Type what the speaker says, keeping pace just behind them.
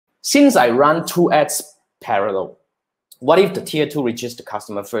since I run 2 ads parallel, what if the tier 2 reaches the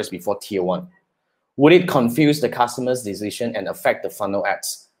customer first before tier 1? Would it confuse the customer's decision and affect the funnel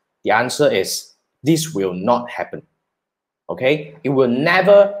ads? The answer is this will not happen. Okay, it will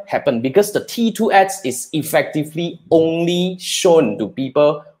never happen because the T2 ads is effectively only shown to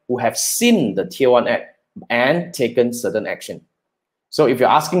people who have seen the tier 1 ad and taken certain action. So if you're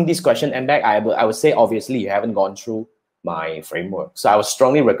asking this question, and back, I would say obviously you haven't gone through my framework. So I would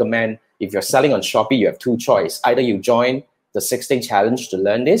strongly recommend, if you're selling on Shopee, you have 2 choices. Either you join the 6-day challenge to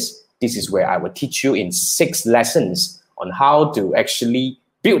learn this. This is where I will teach you in 6 lessons on how to actually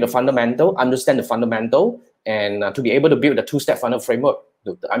build the fundamental, understand the fundamental, and to be able to build a 2-step funnel framework.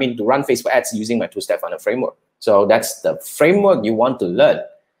 To run Facebook ads using my 2-step funnel framework. So that's the framework you want to learn.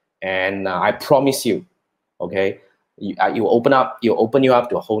 And I promise you, okay, you open you up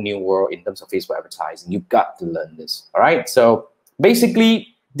to a whole new world in terms of Facebook advertising. You've got to learn this. All right. So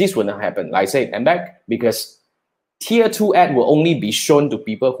basically, this will not happen. Like I said, and back, because tier 2 ad will only be shown to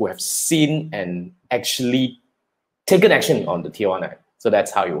people who have seen and actually taken action on the tier 1 ad. So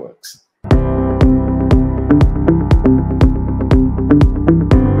that's how it works.